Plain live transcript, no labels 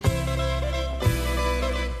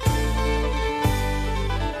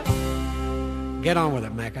Get on with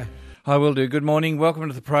it, Macca. I will do. Good morning. Welcome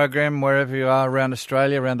to the program wherever you are around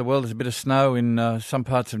Australia, around the world. There's a bit of snow in some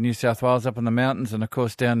parts of New South Wales, up in the mountains, and of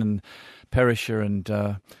course down in Perisher and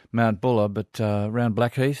Mount Buller, but around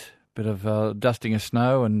Blackheath, a bit of dusting of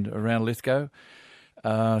snow, and around Lithgow,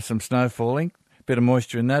 some snow falling. Bit of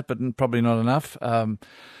moisture in that, but probably not enough.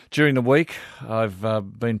 During the week, I've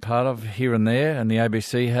been part of here and there, and the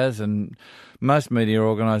ABC has, and most media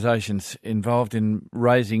organisations involved in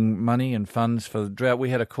raising money and funds for the drought.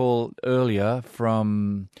 We had a call earlier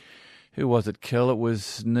from, who was it, Kel? Where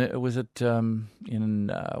was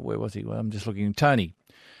he? Well, I'm just looking. Tony,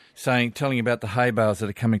 telling about the hay bales that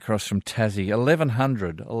are coming across from Tassie.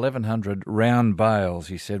 1,100 round bales,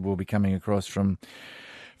 he said, will be coming across from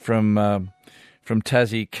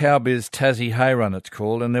Tassie, Cowbiz Tassie Hay Run it's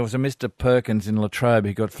called, and there was a Mr. Perkins in Latrobe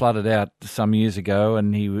who got flooded out some years ago,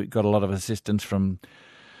 and he got a lot of assistance from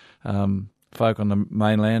folk on the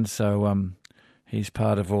mainland, so he's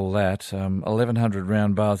part of all that. 1,100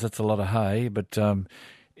 round bales, that's a lot of hay, but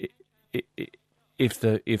if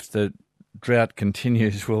the drought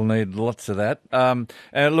continues, we'll need lots of that.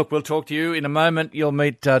 Look, we'll talk to you in a moment. You'll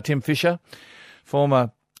meet Tim Fischer,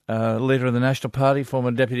 former leader of the National Party,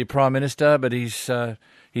 former Deputy Prime Minister, but he's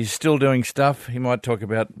still doing stuff. He might talk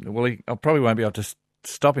about, I probably won't be able to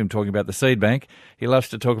stop him talking about the seed bank. He loves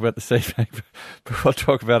to talk about the seed bank, but we'll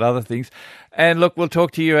talk about other things. And look, we'll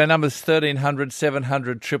talk to you. Our number's 1300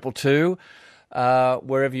 700 222,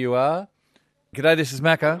 wherever you are. G'day, this is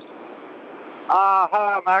Macca.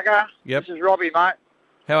 Hello, Macca. Yep. This is Robbie, mate.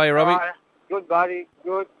 How are you, Robbie? Good, buddy.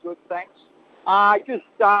 Good, thanks. Just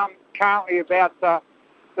currently about to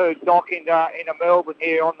dock in Melbourne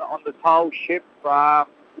here on the toll ship.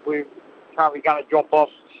 We're currently going to drop off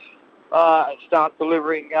and start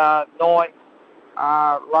delivering 9 loads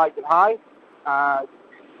of hay.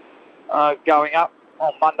 Going up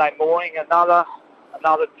on Monday morning, another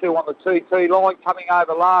 2 on the 2T line coming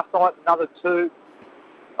over last night, another 2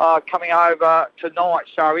 coming over tonight.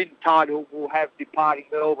 So in total, we'll have departing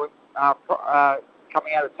Melbourne,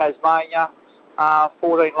 coming out of Tasmania,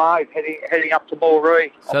 14 loads heading up to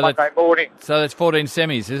Moree on Monday morning. So that's 14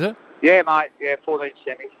 semis, is it? Yeah, mate. Yeah, 14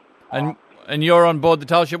 semis. And you're on board the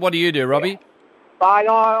toll ship. What do you do, Robbie? Yeah.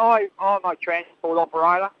 Mate, I'm a transport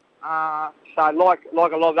operator. So like a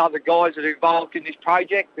lot of other guys that are involved in this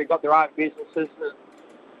project, they've got their own businesses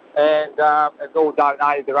and have all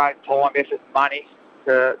donated their own time, effort, and money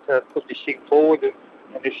to put this thing forward. And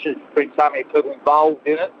there's just been so many people involved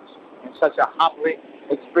in it, and such a humbling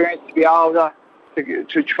experience to be able to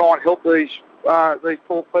try and help these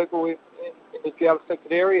poor people in the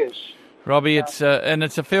drought-affected areas. Robbie, it's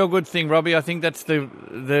a feel-good thing, Robbie. I think that's the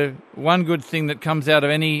one good thing that comes out of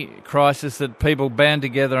any crisis, that people band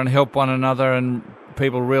together and help one another, and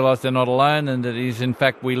people realise they're not alone, and that is, in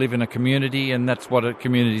fact, we live in a community, and that's what a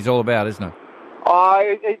community is all about, isn't it?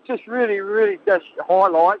 It just really, really just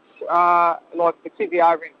highlights, like particularly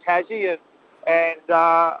over in Tassie and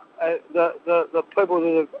the people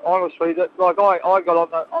that have honestly, that like I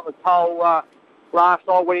got on the toll last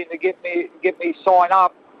night, went in to get me sign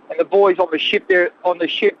up, and the boys on the ship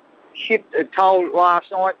toll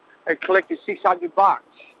last night had collected $600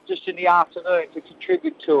 just in the afternoon to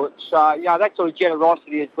contribute to it. So that sort of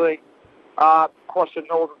generosity has been across the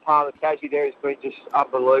northern part of the Tassie there has been just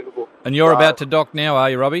unbelievable. And you're about to dock now, are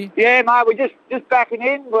you, Robbie? Yeah, mate. We're just backing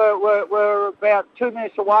in. We're about 2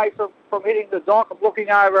 minutes away from hitting the dock. I'm looking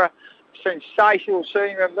over a sensational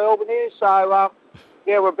scene in Melbourne here. So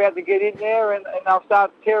we're about to get in there, and they'll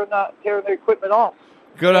start tearing the equipment off.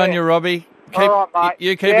 Good on you, Robbie. All right, mate.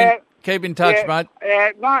 You keep in touch, mate.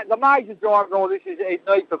 Yeah, mate. The major driver of all this is need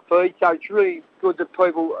for feed, so it's really good that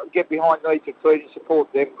people get behind need for feed and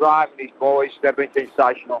support them. Graham and his boys, they've been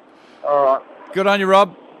sensational. All right. Good on you,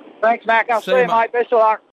 Rob. Thanks, Mac. I'll see you, mate. Best of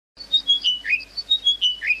luck.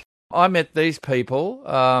 I met these people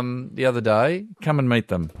the other day. Come and meet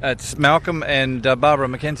them. It's Malcolm and Barbara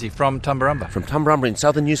McKenzie from Tumbarumba. From Tumbarumba in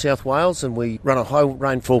southern New South Wales, and we run a high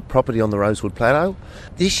rainfall property on the Rosewood Plateau.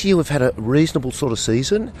 This year we've had a reasonable sort of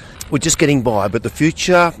season. We're just getting by, but the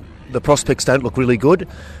future, the prospects don't look really good.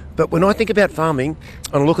 But when I think about farming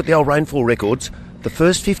and I look at the old rainfall records, the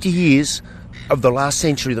first 50 years of the last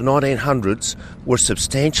century, the 1900s, were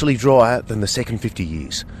substantially drier than the second 50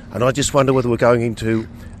 years. And I just wonder whether we're going into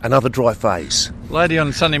another dry phase. Lady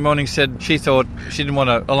on Sunday morning said she thought she didn't want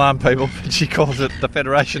to alarm people, but she calls it the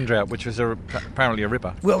Federation drought, which was apparently a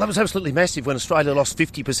ripper. Well, that was absolutely massive when Australia lost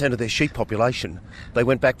 50% of their sheep population. They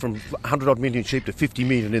went back from 100-odd million sheep to 50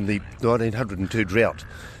 million in the 1902 drought.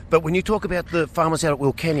 But when you talk about the farmers out at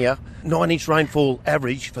Wilcannia, 9-inch rainfall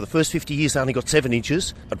average for the first 50 years, they only got 7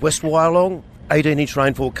 inches. At West Wyalong, 18-inch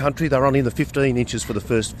rainfall country, they're only in the 15 inches for the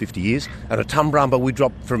first 50 years. And at Tumbarumba, we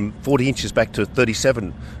dropped from 40 inches back to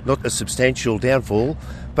 37. Not a substantial downfall,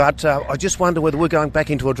 but I just wonder whether we're going back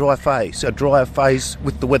into a drier phase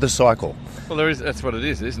with the weather cycle. Well, that's what it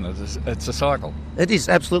is, isn't it? It's a cycle. It is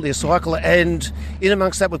absolutely a cycle, and in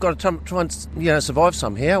amongst that, we've got to try and survive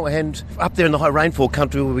somehow. And up there in the high rainfall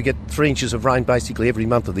country, where we get 3 inches of rain basically every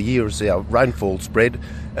month of the year as our rainfall spread,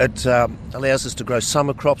 it allows us to grow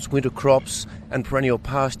summer crops, winter crops, and perennial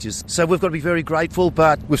pastures. So we've got to be very grateful,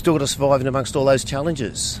 but we've still got to survive in amongst all those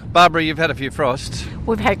challenges. Barbara, you've had a few frosts.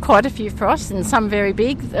 We've had quite a few frosts, and some very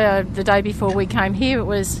big. The day before we came here, it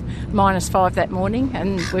was -5 that morning,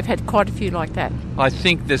 and we've had quite a few like that. I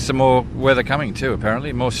think there's some more weather coming too,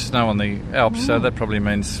 apparently. More snow on the Alps, so that probably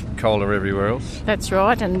means colder everywhere else. That's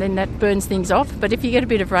right, and then that burns things off. But if you get a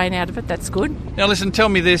bit of rain out of it, that's good. Now listen, tell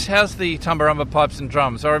me this, how's the Tumbarumba Pipes and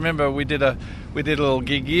Drums? I remember we did a little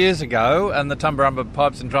gig years ago, and the Tumbarumba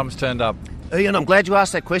Pipes and Drums turned up. Ian, I'm glad you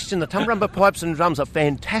asked that question. The Tumbarumba Pipes and Drums are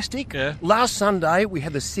fantastic. Yeah. Last Sunday, we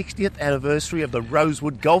had the 60th anniversary of the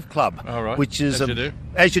Rosewood Golf Club. All right. Which is As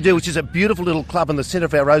you do. which is a beautiful little club in the centre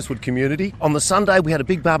of our Rosewood community. On the Sunday, we had a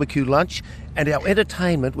big barbecue lunch, and our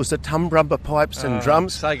entertainment was the Tumbarumba Pipes and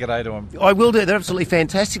Drums. Say good day to them. I will do. They're absolutely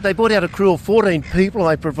fantastic. They brought out a crew of 14 people,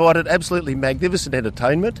 and they provided absolutely magnificent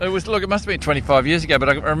entertainment. It must have been 25 years ago, but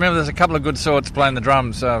I remember there's a couple of good sorts playing the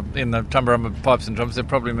drums in the Tumbarumba Pipes and Drums. They've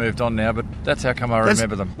probably moved on now, but that's how come I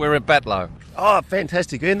remember them. We're at Batlow. Oh,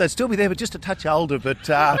 fantastic. And they'd still be there, but just a touch older. But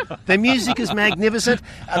their music is magnificent.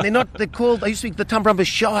 And they used to be the Tumbarumba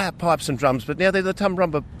Shire Pipes and Drums, but now they're the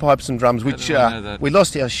Tumbarumba Pipes and Drums, which we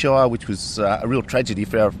lost our Shire, which was a real tragedy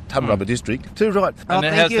for our Tumbarumba district. Too right. And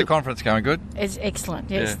how's the conference going? Good? It's excellent,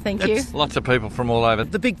 yes, thank you. Lots of people from all over.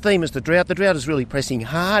 The big theme is the drought. The drought is really pressing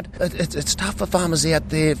hard. It's tough for farmers out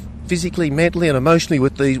there, physically, mentally and emotionally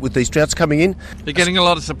with these droughts coming in. You're getting a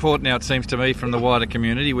lot of support now, it seems to me, from the wider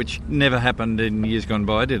community, which never happened in years gone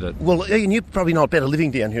by, did it? Well, Ian, you're probably not better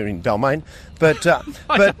living down here in Balmain, but...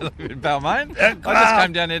 I don't live in Balmain. I just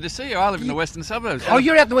came down here to see you. I live in the western suburbs. Oh,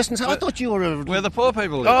 you're out in the western suburbs? I thought you were... Where the poor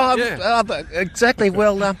people live. Exactly.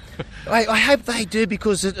 Well, I hope they do,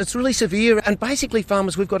 because it's really severe, and basically,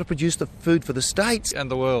 farmers, we've got to produce the food for the states. And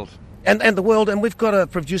the world. And the world, and we've got to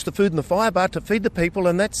produce the food and the fibre to feed the people,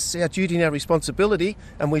 and that's our duty and our responsibility,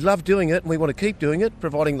 and we love doing it, and we want to keep doing it,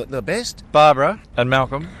 providing the best. Barbara and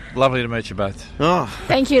Malcolm, lovely to meet you both. Oh,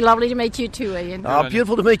 Thank you, lovely to meet you too, Ian. Oh,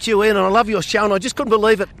 beautiful to meet you, Ian, and I love your show, and I just couldn't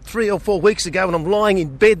believe it 3 or 4 weeks ago when I'm lying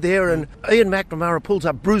in bed there, and Ian McNamara pulls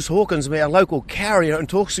up Bruce Hawkins, our local carrier, and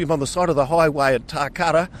talks to him on the side of the highway at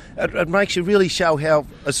Tarcutta. It makes you really show how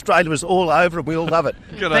Australia is all over, and we all love it.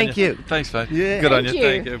 Thank you. Thanks, mate. Yeah. Good on you.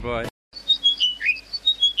 Thank Thank you. Bye.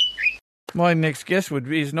 My next guest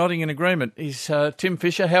is nodding in agreement. He's Tim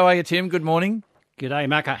Fisher. How are you, Tim? Good morning. G'day,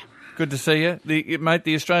 Macca. Good to see you.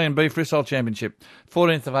 The Australian Beef Rissole Championship,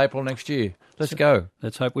 14th of April next year. Let's go.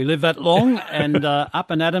 Let's hope we live that long and up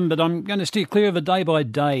and at 'em, but I'm going to steer clear of a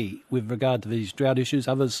day-by-day with regard to these drought issues.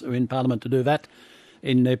 Others are in Parliament to do that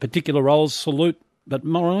in their particular roles. Salute. But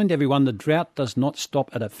remind everyone the drought does not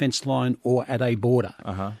stop at a fence line or at a border.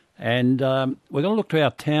 Uh-huh. And we're going to look to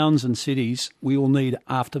our towns and cities we will need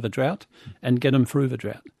after the drought and get them through the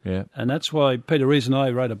drought. Yeah. And that's why Peter Rees and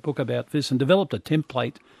I wrote a book about this and developed a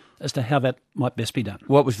template as to how that might best be done.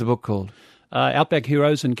 What was the book called? Outback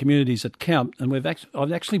Heroes and Communities That Count. And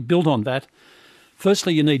I've actually built on that.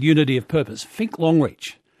 Firstly, you need unity of purpose. Think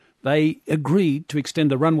Longreach. They agreed to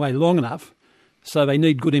extend the runway long enough, so they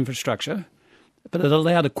need good infrastructure. But it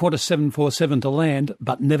allowed a Qantas 747 to land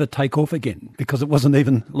but never take off again because it wasn't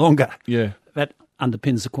even longer. Yeah. That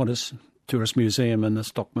underpins the Qantas Tourist Museum and the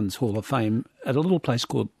Stockman's Hall of Fame at a little place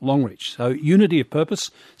called Longreach. So unity of purpose.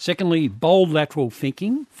 Secondly, bold lateral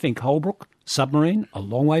thinking. Think Holbrook, submarine, a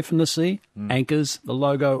long way from the sea, anchors, the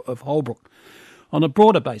logo of Holbrook. On a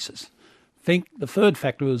broader basis, think the third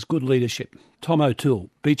factor is good leadership. Tom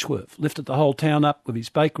O'Toole, Beechworth, lifted the whole town up with his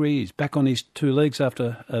bakery. He's back on his 2 legs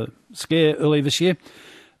after a scare early this year.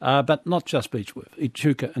 But not just Beechworth,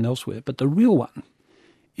 Echuca and elsewhere. But the real one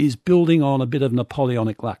is building on a bit of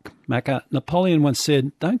Napoleonic luck. Macca, Napoleon once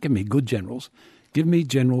said, don't give me good generals, give me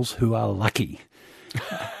generals who are lucky.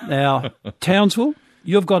 Now, Townsville,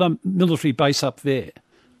 you've got a military base up there.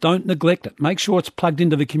 Don't neglect it. Make sure it's plugged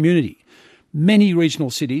into the community. Many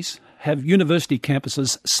regional cities have university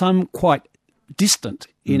campuses, some quite distant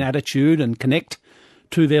in attitude and connect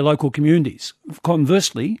to their local communities.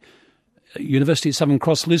 Conversely, University of Southern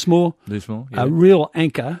Cross Lismore, yeah. a real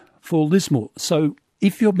anchor for Lismore. So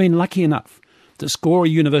if you've been lucky enough Tuscarora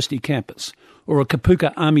University campus, or a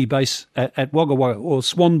Kapuka Army base at Wagga Wagga, or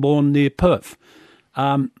Swanbourne near Perth.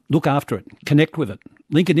 Look after it, connect with it,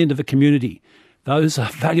 link it into the community. Those are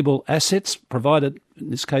valuable assets provided, in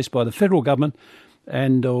this case, by the federal government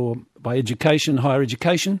and or by education, higher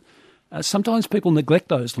education. Sometimes people neglect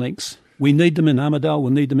those links. We need them in Armidale,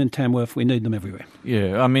 we need them in Tamworth, we need them everywhere.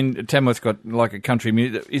 Yeah, I mean, Tamworth's got like a country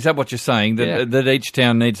music. Is that what you're saying? That each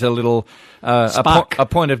town needs a little spark. A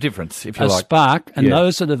point of difference, if you like. A spark, and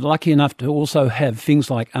those that are lucky enough to also have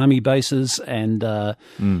things like army bases and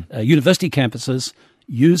university campuses,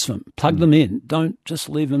 use them, plug them in. Don't just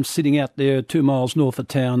leave them sitting out there 2 miles north of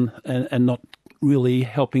town and not really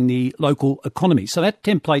helping the local economy. So that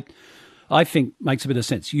template, I think, makes a bit of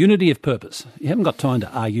sense. Unity of purpose. You haven't got time to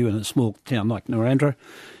argue in a small town like Narrandera.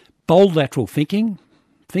 Bold lateral thinking.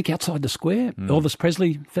 Think outside the square. Elvis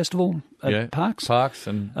Presley Festival at Parks. Parks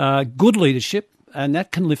and good leadership, and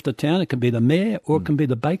that can lift a town. It can be the mayor or it can be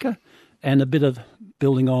the baker, and a bit of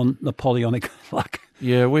building on Napoleonic luck.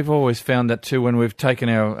 Yeah, we've always found that too when we've taken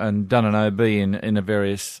and done an OB in a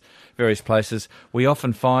various places. We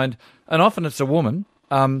often find, and often it's a woman,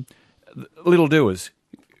 little doers.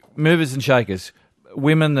 Movers and shakers,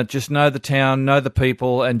 women that just know the town, know the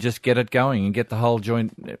people, and just get it going and get the whole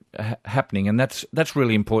joint happening. And that's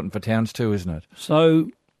really important for towns too, isn't it? So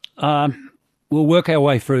we'll work our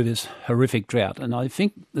way through this horrific drought. And I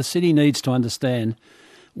think the city needs to understand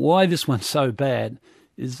why this one's so bad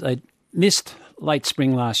is they missed late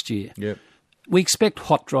spring last year. Yep. We expect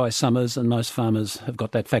hot, dry summers, and most farmers have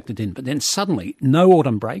got that factored in. But then suddenly, no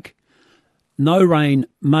autumn break, no rain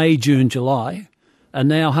May, June, July, and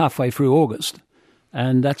now halfway through August.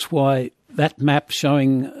 And that's why that map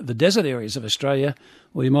showing the desert areas of Australia,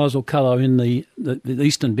 well, you might as well colour in the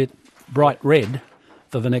eastern bit bright red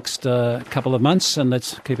for the next couple of months, and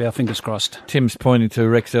let's keep our fingers crossed. Tim's pointing to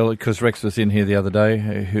Rex Elliott, because Rex was in here the other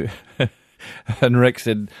day, and Rex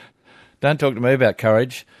said, "Don't talk to me about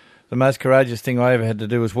courage. The most courageous thing I ever had to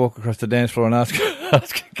do was walk across the dance floor and ask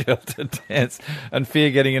a girl to dance and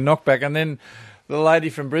fear getting a knockback." And then the lady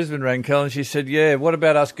from Brisbane rang Kel and she said, "Yeah, what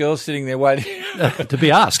about us girls sitting there waiting to be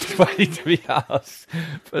asked?" Waiting to be asked.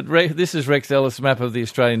 But this is Rex Ellis' map of the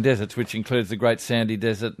Australian deserts, which includes the Great Sandy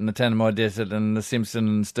Desert and the Tanami Desert and the Simpson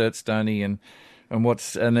and Sturtstony and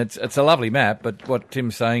it's a lovely map. But what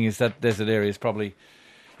Tim's saying is that desert area is probably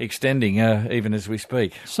extending even as we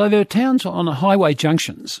speak. So there are towns on highway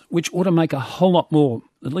junctions which ought to make a whole lot more,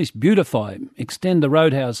 at least beautify, extend the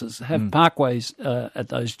roadhouses, have parkways at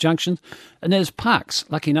those junctions. And there's parks,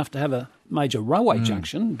 lucky enough to have a major railway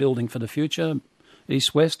junction, building for the future,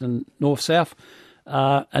 east-west and north-south.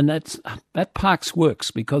 And that parks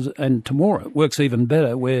works and tomorrow it works even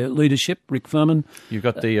better, where leadership, Rick Furman, you've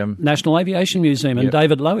got the National Aviation Museum, and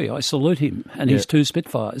David Lowy, I salute him, and his 2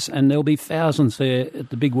 Spitfires, and there'll be thousands there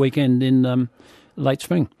at the big weekend in late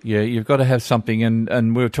spring. Yeah, you've got to have something,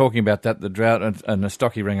 and we were talking about that, the drought, and the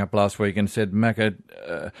Stocky rang up last week and said, "Macca,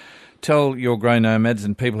 tell your grey nomads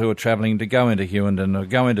and people who are travelling to go into Hughenden or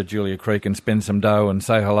go into Julia Creek and spend some dough and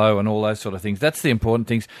say hello and all those sort of things." That's the important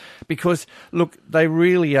things, because, look, they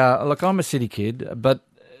really are. Look, I'm a city kid, but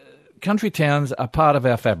country towns are part of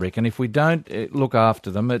our fabric, and if we don't look after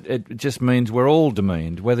them, it just means we're all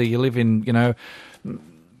demeaned, whether you live in,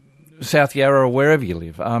 South Yarra or wherever you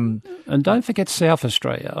live. And don't forget South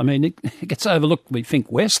Australia. I mean, it gets overlooked. We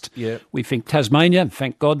think West, we think Tasmania,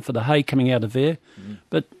 thank God for the hay coming out of there,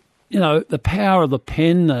 but the power of the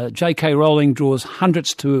pen. J.K. Rowling draws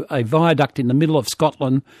hundreds to a viaduct in the middle of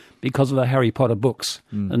Scotland because of the Harry Potter books.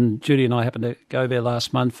 And Judy and I happened to go there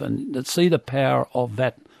last month and to see the power of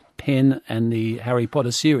that pen and the Harry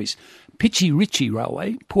Potter series. Pitchy Ritchie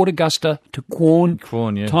Railway, Port Augusta to Quorn,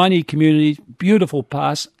 tiny community, beautiful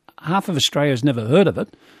pass. Half of Australia's never heard of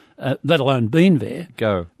it, let alone been there.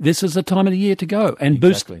 Go. This is the time of the year to go and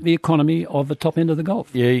boost the economy of the top end of the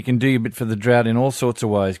Gulf. Yeah, you can do your bit for the drought in all sorts of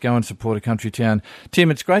ways. Go and support a country town.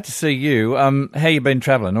 Tim, it's great to see you. How you been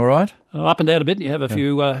travelling, all right? Up and down a bit. You have a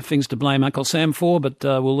few things to blame Uncle Sam for, but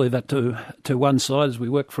we'll leave that to one side as we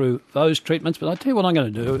work through those treatments. But I'll tell you what I'm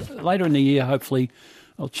going to do. Later in the year, hopefully,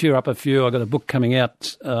 I'll cheer up a few. I've got a book coming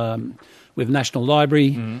out with National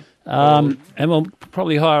Library. And we'll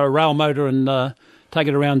probably hire a rail motor and take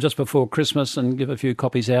it around just before Christmas and give a few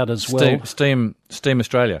copies out as well. Steam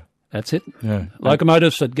Australia. That's it. Yeah.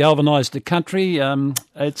 Locomotives that galvanised the country.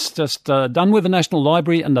 It's just done with the National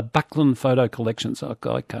Library and the Buckland photo collection. So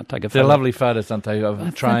I can't take a photo. They're lovely photos, aren't they, of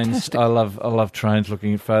trains? Fantastic. I love trains,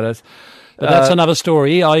 looking at photos. But that's another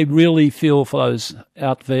story. I really feel for those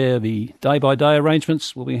out there. The day-by-day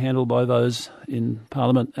arrangements will be handled by those in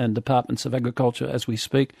Parliament and Departments of Agriculture as we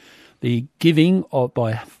speak. The giving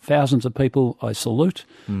by thousands of people, I salute.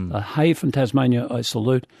 The hay from Tasmania, I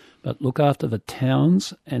salute. But look after the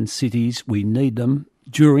towns and cities. We need them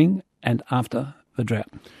during and after the drought.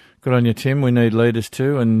 Good on you, Tim. We need leaders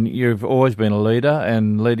too, and you've always been a leader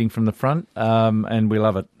and leading from the front, and we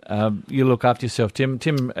love it. You look after yourself, Tim.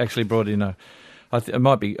 Tim actually brought in it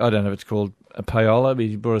might be, I don't know if it's called a payola, but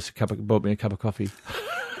he brought me a cup of coffee.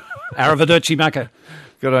 Arrivederci, Mako.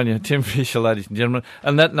 Good on you, Tim Fisher, ladies and gentlemen.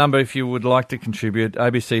 And that number, if you would like to contribute,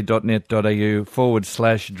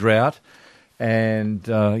 abc.net.au/drought, and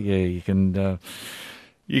you can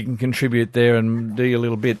contribute there and do your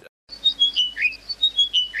little bit.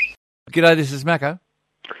 G'day, this is Mako.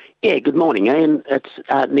 Yeah, good morning, Ian. It's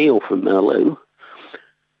Neil from Merloo.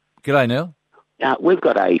 G'day, Neil. We've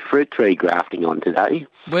got a fruit tree grafting on today.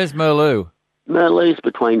 Where's Merloo? Merloo's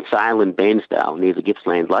between Sale and Bairnsdale, near the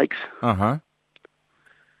Gippsland Lakes. Uh-huh.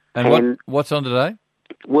 And what's on today?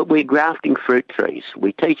 We're grafting fruit trees.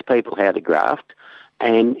 We teach people how to graft,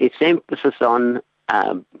 and it's emphasis on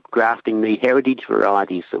grafting the heritage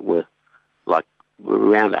varieties that were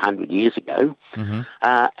around 100 years ago,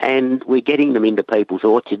 and we're getting them into people's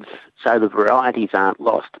orchards so the varieties aren't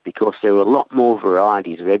lost, because there are a lot more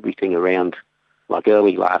varieties of everything around like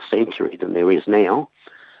early last century than there is now.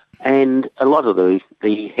 And a lot of the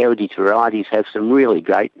heritage varieties have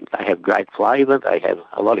they have great flavour, they have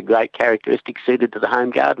a lot of great characteristics suited to the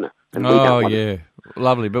home gardener. And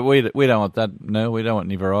lovely. But we don't want that, no, we don't want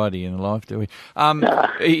any variety in life, do we?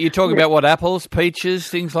 You're talking about what, apples, peaches,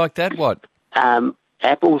 things like that, what?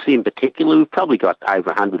 Apples in particular, we've probably got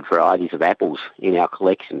over 100 varieties of apples in our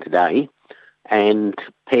collection today, and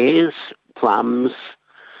pears, plums,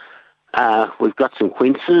 we've got some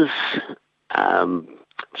quinces,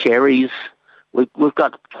 cherries. We've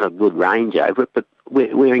got a good range over it, but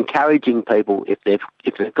we're encouraging people, if they've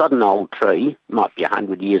got an old tree, might be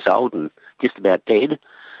 100 years old and just about dead,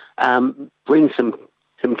 bring some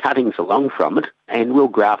cuttings along from it, and we'll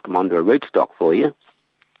graft them onto a rootstock for you,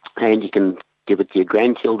 and you can give it to your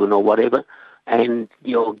grandchildren or whatever, and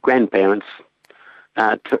your grandparents,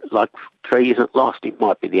 tree isn't lost. It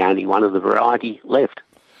might be the only one of the variety left.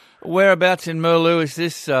 Whereabouts in Merloo is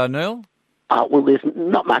this, Neil? Well, there's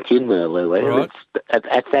not much in Merloo. Right.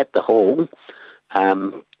 It's at the hall.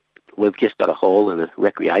 We've just got a hall and a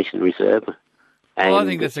recreation reserve. Well, I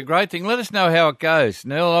think that's a great thing. Let us know how it goes,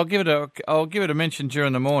 Neil. I'll give it a mention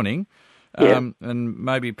during the morning, and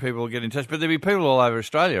maybe people will get in touch. But there'll be people all over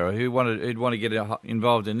Australia who'd want to get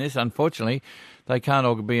involved in this. Unfortunately, they can't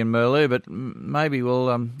all be in Merloo, but maybe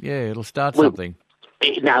it'll start something.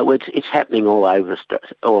 No, it's happening all over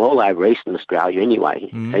Eastern Australia anyway.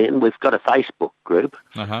 And we've got a Facebook group,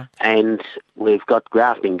 and we've got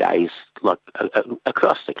grafting days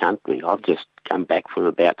across the country. I've just come back from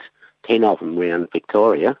about 10 of them around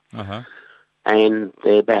Victoria, and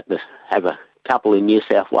they're about to have a couple in New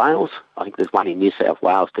South Wales. I think there's one in New South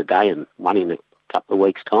Wales today and one in a couple of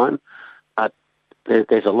weeks' time. But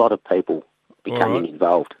there's a lot of people becoming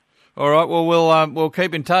involved. All right. Well, we'll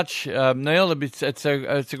keep in touch, Neil. It's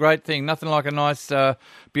a great thing. Nothing like a nice,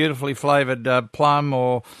 beautifully flavoured plum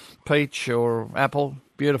or peach or apple.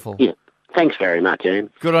 Beautiful. Yeah. Thanks very much, Ian.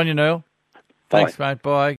 Good on you, Neil. Thanks, mate.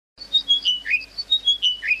 Bye.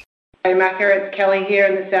 Hey, Mako, it's Kelly here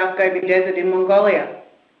in the South Gobi Desert in Mongolia.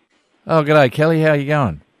 Oh, g'day, Kelly. How are you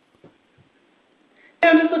going? Yeah,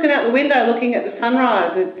 I'm just looking out the window, looking at the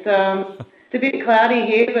sunrise. It's a bit cloudy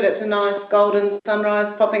here, but it's a nice golden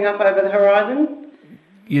sunrise popping up over the horizon.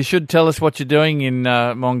 You should tell us what you're doing in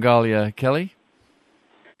Mongolia, Kelly.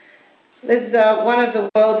 There's one of the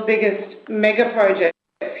world's biggest mega projects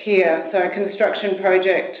here, so a construction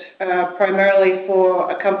project primarily for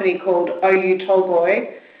a company called Oyu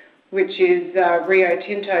Tolgoi, which is Rio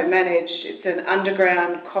Tinto managed. It's an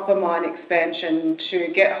underground copper mine expansion to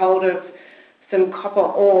get hold of some copper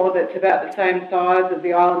ore that's about the same size as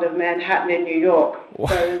the island of Manhattan in New York. Wow.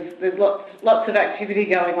 So there's lots of activity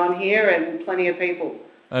going on here and plenty of people.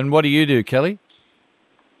 And what do you do, Kelly?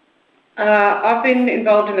 I've been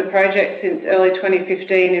involved in the project since early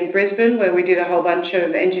 2015 in Brisbane, where we did a whole bunch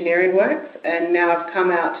of engineering works, and now I've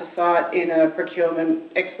come out to site in a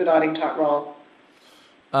procurement expediting type role.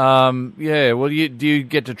 Well, do you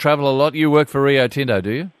get to travel a lot? You work for Rio Tinto,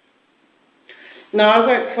 do you? No, I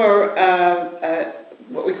work for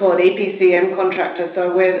what we call an EPCM contractor.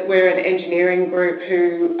 So we're an engineering group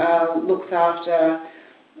who looks after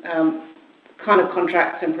kind of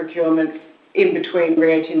contracts and procurement in between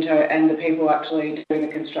Rio Tinto and the people actually doing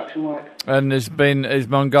the construction work. And has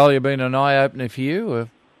Mongolia been an eye-opener for you? Or?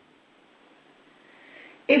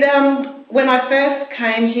 When I first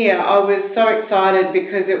came here, I was so excited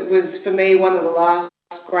because it was, for me, one of the last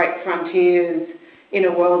great frontiers in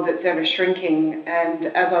a world that's ever shrinking. And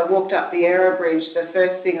as I walked up the Aero Bridge, the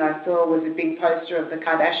first thing I saw was a big poster of the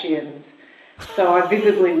Kardashians. So I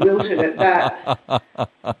visibly wilted at that.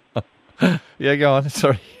 Yeah, go on.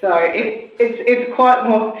 Sorry. So it's quite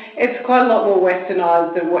a lot more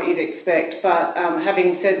westernised than what you'd expect. But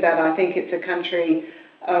having said that, I think it's a country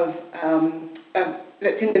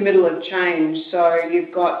that's in the middle of change. So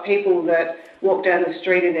you've got people that walk down the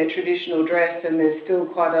street in their traditional dress, and there's still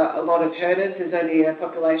quite a lot of herders. There's only a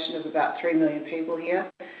population of about 3 million people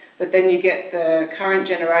here. But then you get the current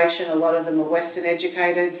generation. A lot of them are Western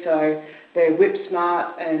educated, so they're whip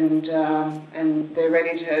smart and they're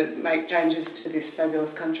ready to make changes to this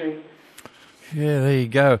fabulous country. Yeah, there you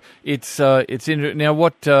go. It's interesting. Now,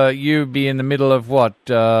 what you be in the middle of what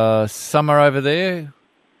summer over there?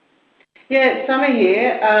 Yeah, it's summer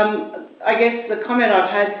here. I guess the comment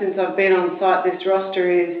I've had since I've been on site this roster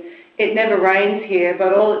is it never rains here,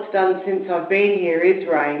 but all it's done since I've been here is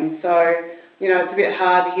rain. So, it's a bit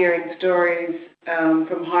hard hearing stories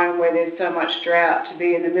from home where there's so much drought to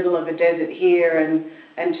be in the middle of a desert here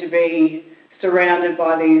and to be surrounded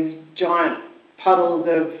by these giant puddles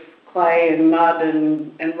of clay and mud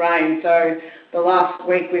and rain. So the last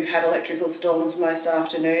week we've had electrical storms most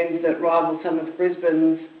afternoons that rival some of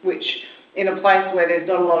Brisbane's, which in a place where there's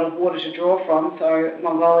not a lot of water to draw from. So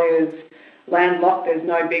Mongolia's landlocked, there's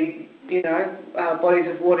no big, bodies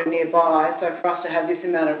of water nearby. So for us to have this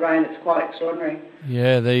amount of rain, it's quite extraordinary.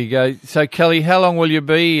 Yeah, there you go. So Kelly, how long will you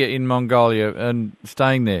be in Mongolia and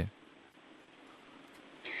staying there?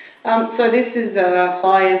 So this is a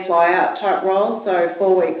fly-in, fly-out type role, so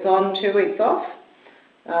 4 weeks on, 2 weeks off.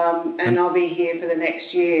 And I'll be here for the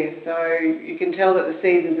next year. So you can tell that the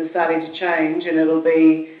seasons are starting to change, and it'll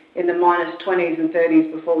be in the minus 20s and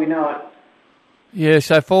 30s before we know it. Yeah,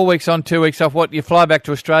 so 4 weeks on, 2 weeks off. What, you fly back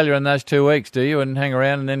to Australia in those 2 weeks, do you, and hang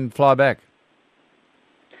around and then fly back?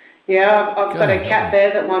 Yeah, I've got a cat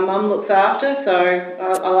there that my mum looks after, so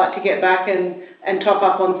I like to get back and top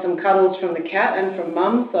up on some cuddles from the cat and from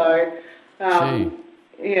mum. So,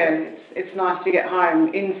 it's nice to get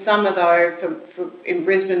home. In summer, though, in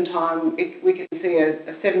Brisbane time, we can see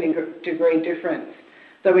a 70-degree difference.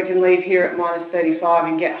 So we can leave here at minus 35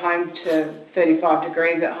 and get home to 35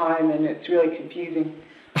 degrees at home, and it's really confusing.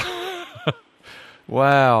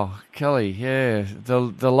 Wow, Kelly, yeah,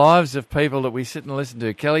 the lives of people that we sit and listen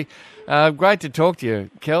to. Kelly, great to talk to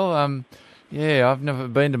you, Kel. I've never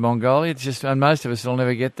been to Mongolia. It's just, and most of us will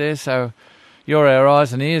never get there, so you're our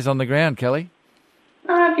eyes and ears on the ground, Kelly.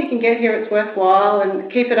 If you can get here, it's worthwhile,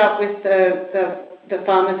 and keep it up with the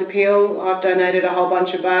Farmers Appeal. I've donated a whole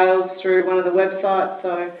bunch of bales through one of the websites,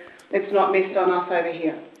 so it's not missed on us over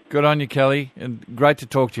here. Good on you, Kelly, and great to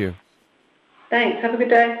talk to you. Thanks. Have a good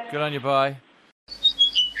day. Good on you. Bye.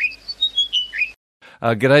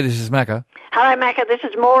 G'day, this is Macca. Hello, Macca. This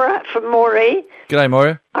is Maura from Moree. G'day,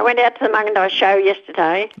 Maura. I went out to the Mungandai show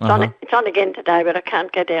yesterday. It's on again today, but I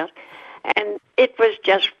can't get out. And it was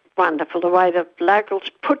just wonderful the way the locals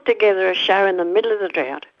put together a show in the middle of the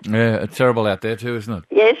drought. Yeah, it's terrible out there too, isn't it?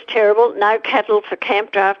 Yes, terrible. No cattle for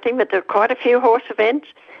camp drafting, but there were quite a few horse events.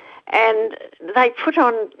 And they put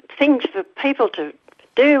on things for people to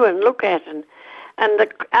do and look at. And the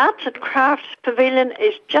Arts and Crafts Pavilion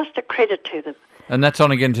is just a credit to them. And that's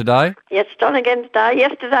on again today? Yes, it's on again today.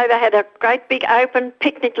 Yesterday they had a great big open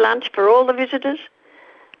picnic lunch for all the visitors,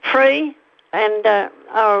 free. And,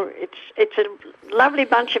 it's a lovely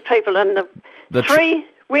bunch of people. And the 3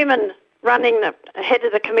 women running the head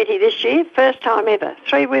of the committee this year, first time ever.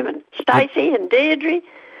 3 women, Stacey and Deirdre.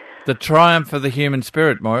 The triumph of the human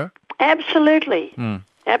spirit, Maura. Absolutely.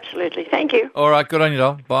 Absolutely. Thank you. All right, good on you,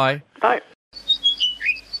 doll. Bye. Bye.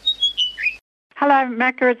 Hello,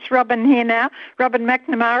 Macca. It's Robin here now. Robin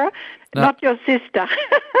McNamara, not your sister.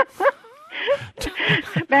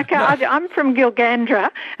 Macca, I'm from Gilgandra,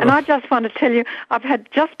 and I just want to tell you, I've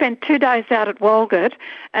just spent 2 days out at Walgett,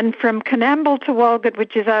 and from Coonamble to Walgett,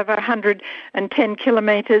 which is over 110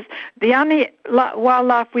 kilometres, the only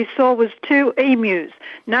wildlife we saw was 2 emus.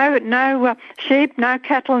 No sheep, no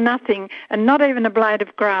cattle, nothing, and not even a blade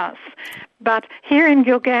of grass. But here in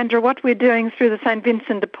Gilgandra, what we're doing through the St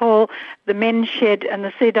Vincent de Paul, the Men's Shed and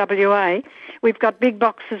the CWA, we've got big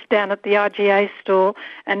boxes down at the IGA store,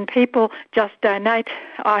 and people just donate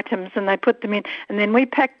items and they put them in, and then we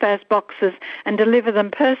pack those boxes and deliver them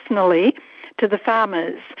personally to the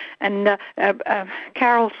farmers. And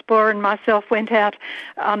Carol Spohr and myself went out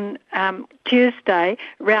on Tuesday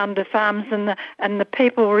round the farms, and the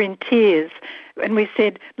people were in tears. And we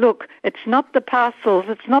said, look, it's not the parcels,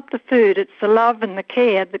 it's not the food, it's the love and the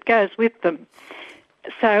care that goes with them.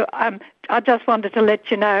 So I just wanted to let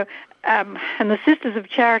you know and the Sisters of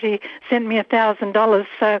Charity sent me $1,000,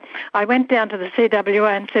 so I went down to the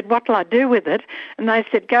CWA and said, what will I do with it? And they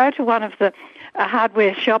said, go to one of the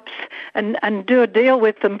hardware shops and do a deal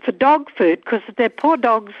with them for dog food, because their poor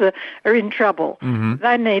dogs are in trouble. Mm-hmm.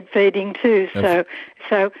 They need feeding too.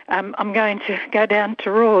 So I'm going to go down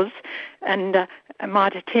to Raw's and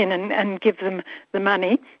Mitre 10 and give them the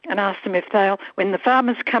money and ask them if they'll, when the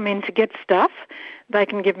farmers come in to get stuff, they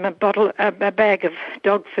can give them a bag of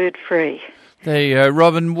dog food free. There you go.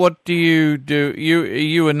 Robin, what do? Are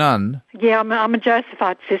you a nun? Yeah, I'm a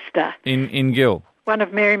Josephite sister. In Gill? One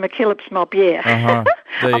of Mary MacKillop's mob, yeah. Uh-huh.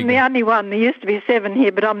 I'm the only one. There used to be 7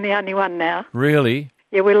 here, but I'm the only one now. Really?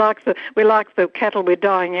 Yeah, we like the cattle we're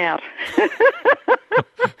dying out.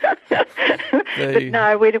 But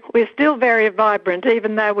no, we're still very vibrant,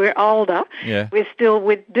 even though we're older. Yeah. We're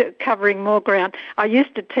still covering more ground. I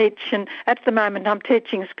used to teach, and at the moment I'm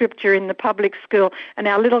teaching scripture in the public school, and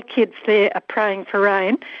our little kids there are praying for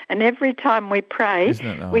rain. And every time we pray,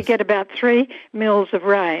 nice? We get about 3 mils of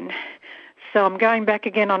rain. So I'm going back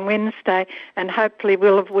again on Wednesday, and hopefully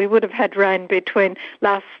we would have had rain between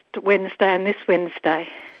last Wednesday and this Wednesday.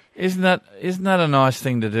 Isn't that a nice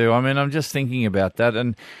thing to do? I mean, I'm just thinking about that,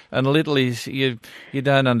 and literally you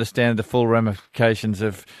don't understand the full ramifications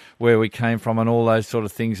of where we came from and all those sort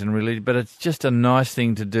of things in religion, but it's just a nice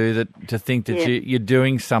thing to do, to think that you're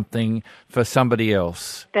doing something for somebody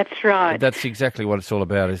else. That's right. That's exactly what it's all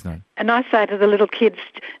about, isn't it? And I say to the little kids,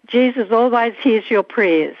 Jesus always hears your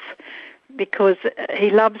prayers, because he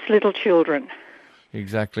loves little children.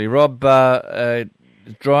 Exactly. Rob, dry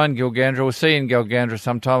in Gilgandra. We'll see you in Gilgandra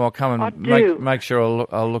sometime. I'll come and make sure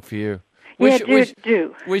I'll look for you.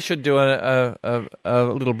 Do. We should do a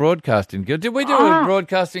little broadcast in Gill. Did we do a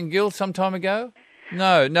broadcast in Gill some time ago?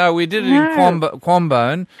 No, we did it in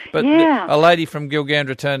Quambone, but a lady from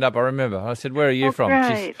Gilgandra turned up, I remember. I said, where are you from?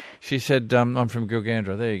 Great. She said, I'm from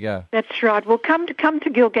Gilgandra. There you go. That's right. Well, come to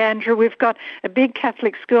Gilgandra. We've got a big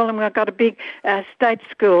Catholic school and we've got a big state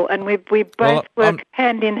school, and we both work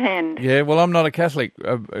hand in hand. Yeah, well, I'm not a Catholic,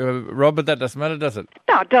 Rob, but that doesn't matter, does it?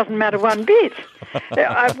 No, it doesn't matter one bit.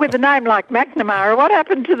 With a name like McNamara, what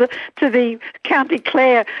happened to the County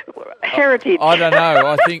Clare heritage? I don't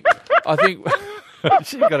know. I think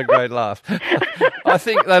she's got a great laugh. I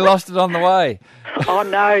think they lost it on the way. Oh,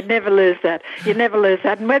 no, never lose that. You never lose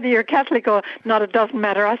that. And whether you're a Catholic or not, it doesn't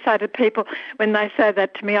matter. I say to people, when they say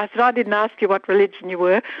that to me, I said, I didn't ask you what religion you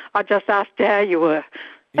were. I just asked you how you were.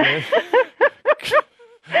 Yeah.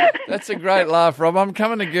 That's a great laugh, Rob. I'm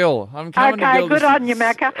coming to Gill. Okay, good on you,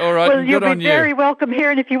 Macca. All right, well, you'll be very welcome here.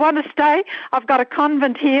 And if you want to stay, I've got a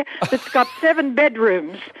convent here that's got 7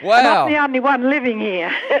 bedrooms. Wow. And I'm the only one living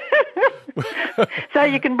here. So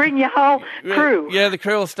you can bring your whole crew. Yeah, the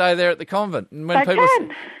crew will stay there at the convent. And when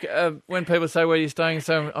people say, where are you staying?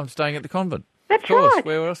 So I'm staying at the convent. That's of course. Right.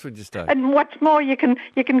 Where else would you stay? And what's more, you can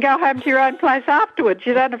go home to your own place afterwards.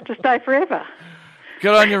 You don't have to stay forever.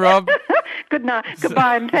 Good on you, Rob. Good night.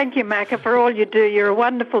 Goodbye, and thank you, Macca, for all you do. You're a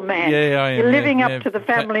wonderful man. Yeah, I am. You're living up to the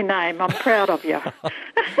family name. I'm proud of you.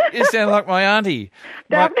 You sound like my auntie.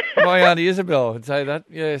 My auntie Isabel would say that,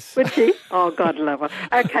 yes. Would she? Oh, God love her.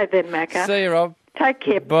 Okay then, Macca. See you, Rob. Take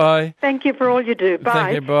care. Bye. Thank you for all you do. Bye.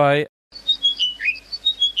 Thank you, bye.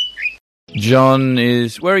 John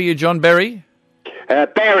is... Where are you, John? Barry?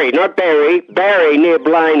 Barry, not Barry. Barry, near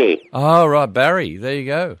Blaney. Oh, right, Barry. There you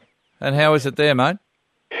go. And how is it there, mate?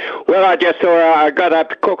 Well, I just thought I got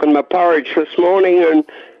up cooking my porridge this morning and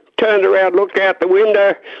turned around, looked out the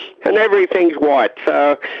window, and everything's white.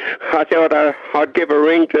 So I thought I'd give a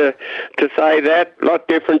ring to say that. A lot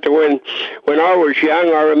different to when I was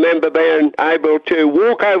young. I remember being able to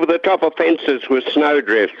walk over the top of fences with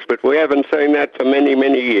snowdrifts, but we haven't seen that for many,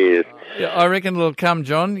 many years. Yeah, I reckon it'll come,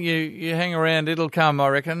 John. You hang around, it'll come, I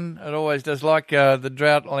reckon. It always does. Like the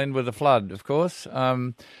drought will end with a flood, of course.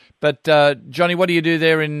 But Johnny, what do you do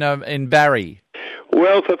there in Barry?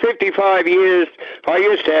 Well, for 55 years, I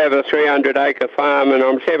used to have a 300-acre farm, and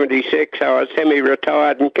I'm 76, so I was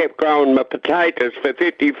semi-retired and kept growing my potatoes for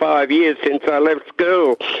 55 years since I left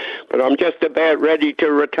school. But I'm just about ready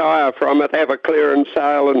to retire from it, have a clearance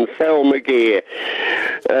sale and sell my gear.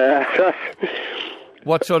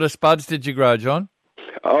 What sort of spuds did you grow, John?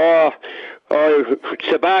 Oh,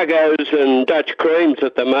 Sabagos and Dutch creams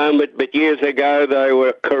at the moment, but years ago they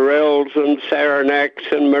were Corells and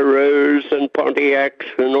Saranaks and Maroos and Pontiacs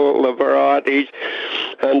and all the varieties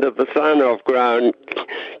under the sun. I've grown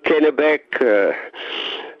Kennebec,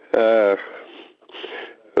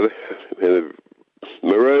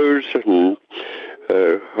 Maroos and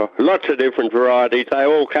lots of different varieties. They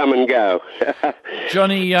all come and go.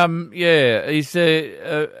 Johnny, is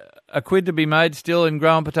there a quid to be made still in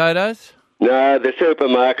growing potatoes? No, the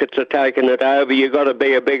supermarkets are taking it over. You've got to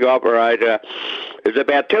be a big operator. There's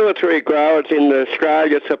about 2 or 3 growers in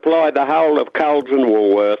Australia supply the whole of Coles and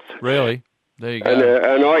Woolworths. Really? There you go.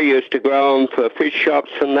 And I used to grow them for fish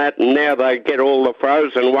shops and that, and now they get all the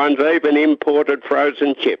frozen ones, even imported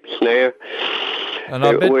frozen chips now,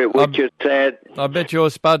 which is sad. I bet your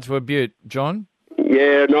spuds were beaut, John.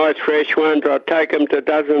 Yeah, nice fresh ones. I'd take them to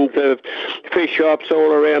dozens of fish shops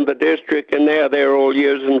all around the district, and now they're all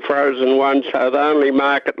using frozen ones, so the only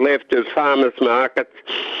market left is farmers' markets.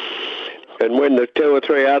 And when there's 2 or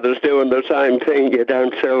 3 others doing the same thing, you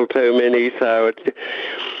don't sell too many, so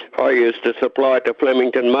I used to supply to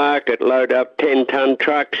Flemington Market, load up 10-ton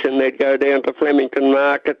trucks, and they'd go down to Flemington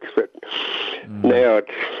Markets, but now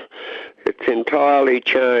it's entirely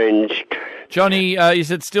changed. Johnny,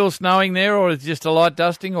 is it still snowing there, or is it just a light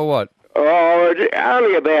dusting, or what? Oh,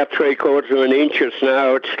 only about 3/4 of an inch of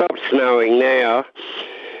snow. It stopped snowing now.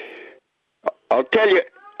 I'll tell you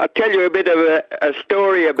a bit of a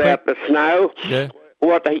story about the snow. Yeah.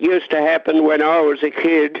 What used to happen when I was a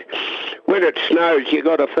kid, when it snows, you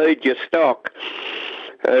got to feed your stock.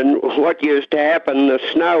 And what used to happen, the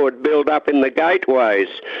snow would build up in the gateways.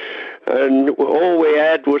 And all we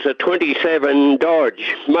had was a 27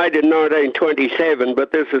 Dodge, made in 1927,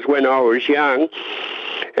 but this is when I was young.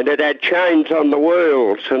 And it had chains on the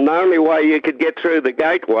wheels. And the only way you could get through the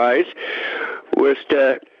gateways was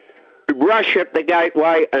to rush at the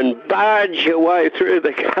gateway and barge your way through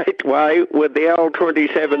the gateway with the old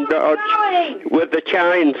 27 Dodge with the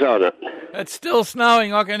chains on it. It's still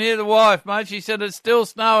snowing. I can hear the wife, mate. She said it's still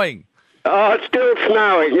snowing. Oh, it's still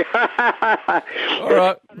snowing. All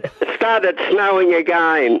right. It started snowing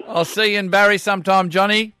again. I'll see you in Barry sometime,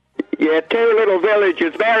 Johnny. Yeah, 2 little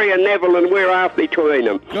villages, Barry and Neville, and we're half between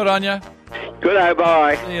them. Good on you. Good day,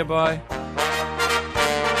 bye. See you, bye.